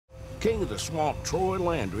King of the swamp, Troy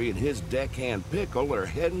Landry, and his deckhand Pickle are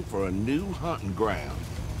heading for a new hunting ground.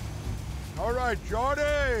 All right,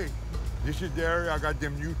 Shorty. This is the area I got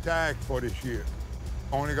them new tags for this year.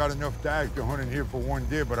 Only got enough tags to hunt in here for one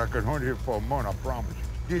day, but I could hunt here for a month, I promise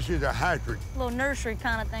you. This is a hatchery. A little nursery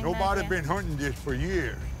kind of thing. Nobody been hunting this for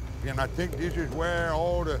years. And I think this is where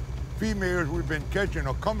all the females we've been catching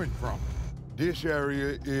are coming from. This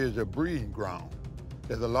area is a breeding ground.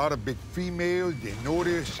 There's a lot of big females. They know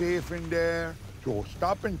they're safe in there. So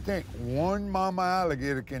stop and think. One mama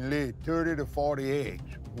alligator can lay 30 to 40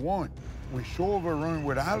 eggs. One. We so overrun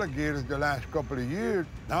with alligators the last couple of years.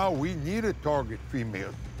 Now we need to target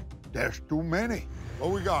females. There's too many.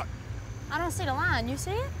 What we got? I don't see the line. You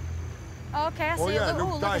see it? Oh, okay, I see it. Yeah,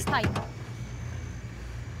 Look, it's tight.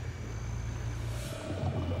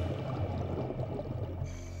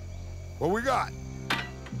 What we got?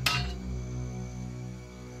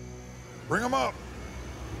 Bring them up.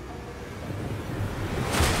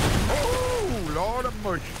 Oh, Lord of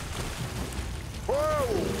mercy. Whoa.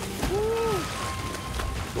 Woo.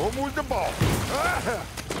 Don't move the ball. Ah.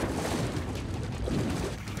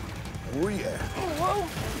 Oh, yeah. Oh, whoa.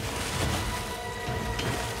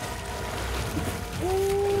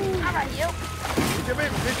 Ooh. All right, you. Get your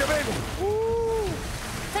baby, get your baby. Ooh.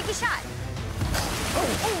 Take your shot.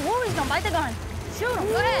 Oh, he's gonna bite the gun. Shoot him,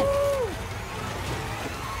 go ahead.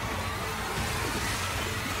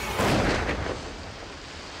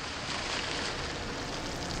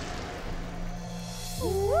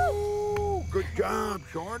 Ooh, good job,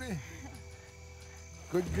 Shorty.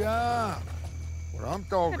 Good job. What I'm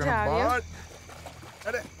talking about.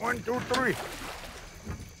 Got it. 1, 2, 3.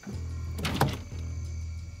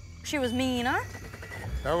 She was mean, huh?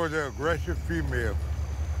 That was an aggressive female.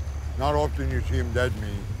 Not often you see them that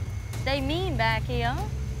mean. They mean back here.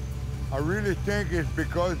 I really think it's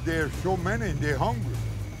because there's so many, they're hungry.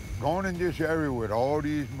 Going in this area with all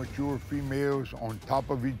these mature females on top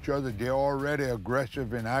of each other, they're already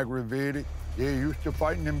aggressive and aggravated. They're used to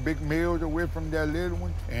fighting them big males away from their little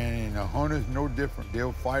ones, and a hunter's no different.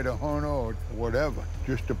 They'll fight a hunter or whatever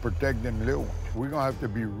just to protect them little ones. We're gonna have to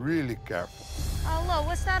be really careful. Oh, look,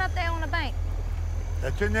 what's that up there on the bank?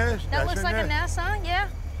 That's a nest. That looks like a nest, huh? Yeah.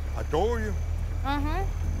 I told you. Uh-huh.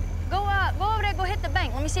 Go over there, go hit the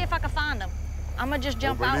bank. Let me see if I can find them. I'm gonna just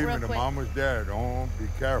jump out real quick. Believe me, the mama's there. Don't be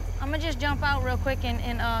careful. I'm gonna just jump out real quick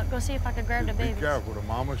and go see if I can grab the babies. Be careful, the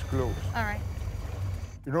mama's close. All right.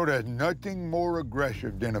 You know, there's nothing more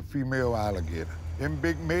aggressive than a female alligator. Them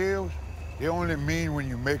big males, they only mean when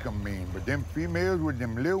you make them mean. But them females with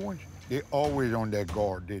them little ones, they always on their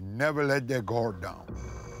guard. They never let their guard down.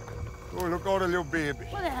 Oh, look at all the little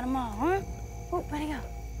babies. Look at them all, huh? Oh, where'd he go?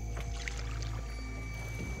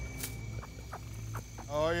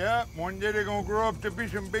 Oh, yeah. One day they're gonna grow up to be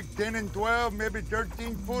some big 10 and 12, maybe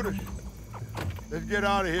 13 footers. Let's get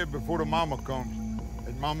out of here before the mama comes.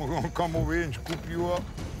 And mama gonna come over here and scoop you up.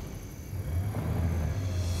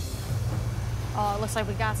 Oh, it looks like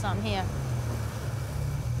we got something here.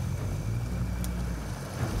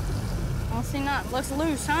 I don't see nothing. Looks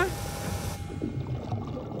loose, huh?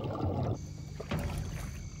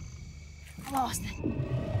 I lost it.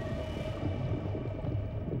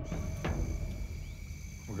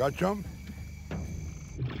 We got some?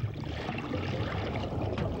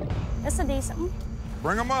 That's a decent one.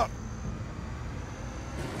 Bring them up.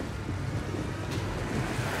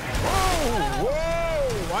 Whoa,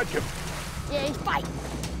 whoa, watch him. Yeah, he's fighting.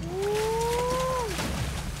 Ooh.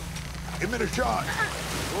 Give me the shot.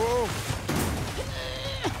 Whoa.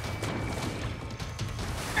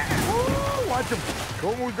 Whoa, watch him.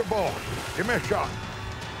 Don't move the ball. Give me a shot.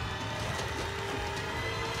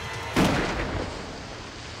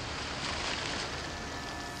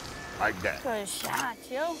 Like that. Good shot,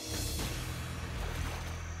 yo.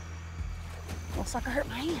 Looks like I hurt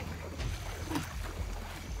my hand.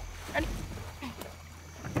 Ready?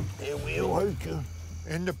 It will hurt you.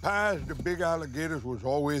 In the past, the big alligators was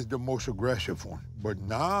always the most aggressive one. But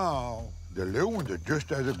now, the little ones are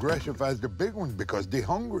just as aggressive as the big ones because they're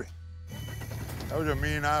hungry. That was a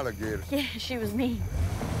mean alligator. Yeah, she was mean.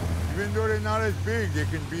 Even though they're not as big, they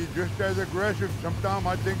can be just as aggressive. Sometimes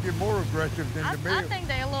I think they're more aggressive than the males. I think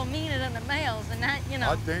they're a little meaner than the males, and that, you know.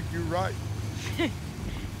 I think you're right.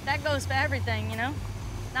 That goes for everything, you know?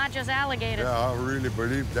 Not just alligators. Yeah, I really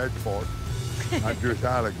believe that part. Not just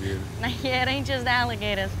alligators. Yeah, it ain't just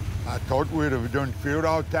alligators. I thought we'd have done filled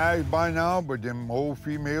out tags by now, but them old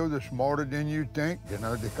females are smarter than you think. You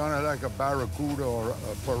know, they're kind of like a barracuda or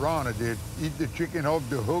a piranha. They eat the chicken off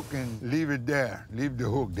the hook and leave it there. Leave the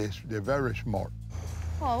hook. They're very smart.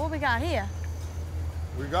 Well, what we got here?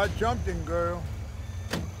 We got something, girl.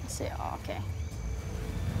 Let's see. Oh, okay.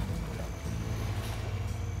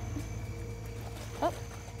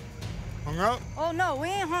 Hung up? Oh, no, we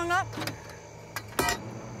ain't hung up.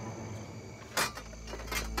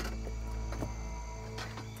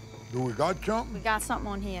 Do we got something? We got something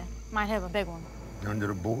on here. Might have a big one. Under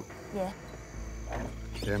the boat? Yeah.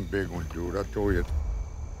 Them big ones, dude. I told you.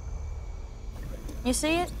 You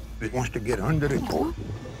see it? It wants to get under the boat.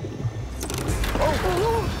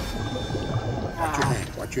 Oh! Watch your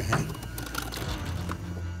hand. Watch your hand.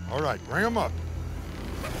 All right, bring him up.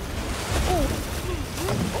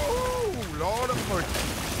 Oh, Lord of mercy.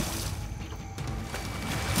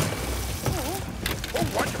 Oh,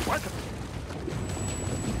 watch him, watch him.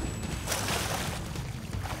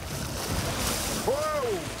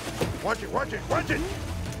 Whoa! Watch it, watch it, watch it!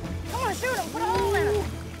 Come on, shoot him. Put a hole in him.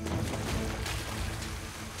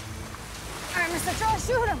 All right, Mr. Charles,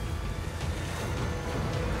 shoot him.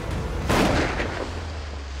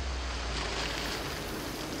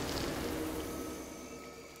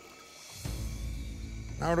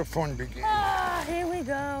 Now the fun begins. Ah, here we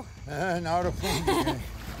go. Now the fun begins.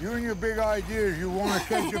 You and your big ideas, you want to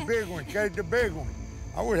catch the big one, catch the big one.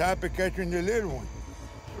 I was happy catching the little one.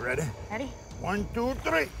 Ready? Ready? 1, 2,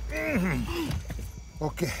 3.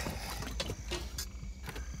 Okay.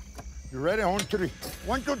 You ready? On 3.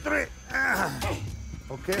 1, 2, 3.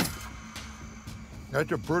 Okay.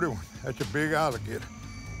 That's a pretty one. That's a big alligator.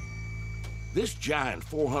 This giant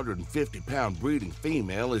 450-pound breeding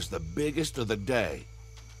female is the biggest of the day.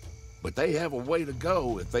 But they have a way to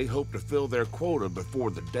go if they hope to fill their quota before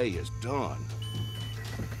the day is done.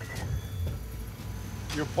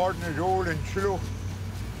 Your partner's old and slow.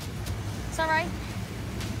 It's all right.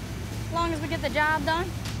 As long as we get the job done.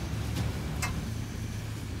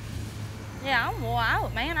 Yeah, I'm wore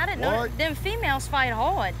out, man. I didn't know What? them females fight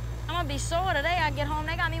hard. I'm gonna be sore today. I get home,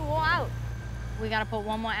 they got me wore out. We gotta put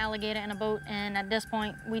one more alligator in a boat, and at this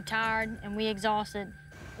point, we tired and we exhausted.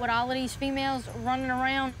 With all of these females running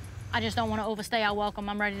around, I just don't want to overstay our welcome.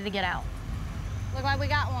 I'm ready to get out. Look like we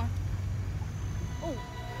got one. Oh,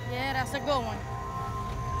 yeah, that's a good one.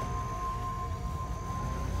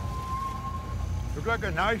 Look like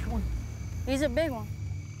a nice one. He's a big one.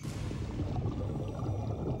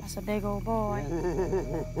 That's a big old boy.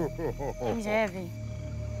 He's heavy.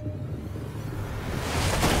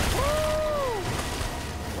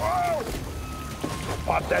 Whoa!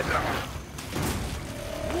 Pop that down.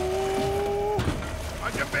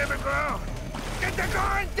 Watch your baby girl. Get the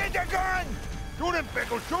gun! Get the gun! Shoot him,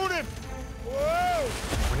 Pickles, shoot him! Whoa!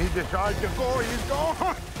 When he decides to go, he's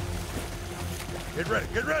gone. Get ready,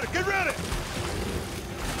 get ready, get ready!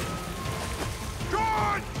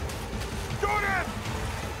 Shoot! Shoot him!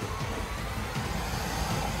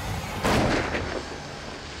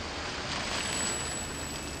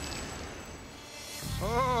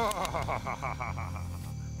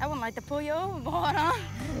 I wouldn't like to pull you overboard, huh?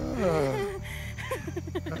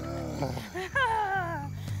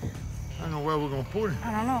 I don't know where we're gonna put him.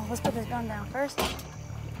 I don't know. Let's put this gun down first.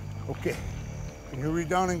 Okay. Can you reach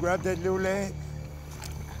down and grab that little leg?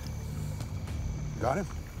 Got him?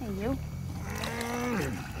 Hey, you.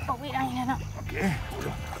 Oh, wait, I ain't enough. Okay.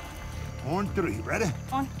 1, 3. Ready?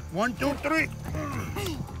 On. 1, 2, 3.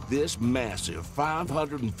 This massive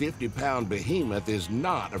 550-pound behemoth is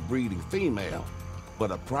not a breeding female,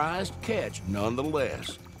 but a prized catch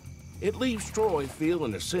nonetheless. It leaves Troy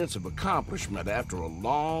feeling a sense of accomplishment after a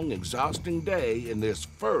long, exhausting day in this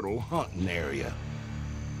fertile hunting area.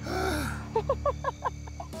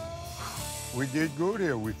 We did good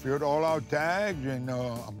here. We filled all our tags, and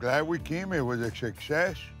I'm glad we came. It was a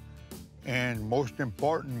success. And most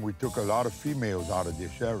important, we took a lot of females out of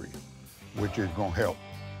this area, which is gonna help.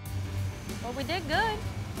 Well, we did good.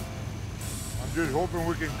 I'm just hoping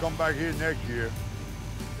we can come back here next year.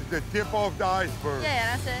 It's the tip off the iceberg.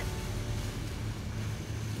 Yeah, that's it.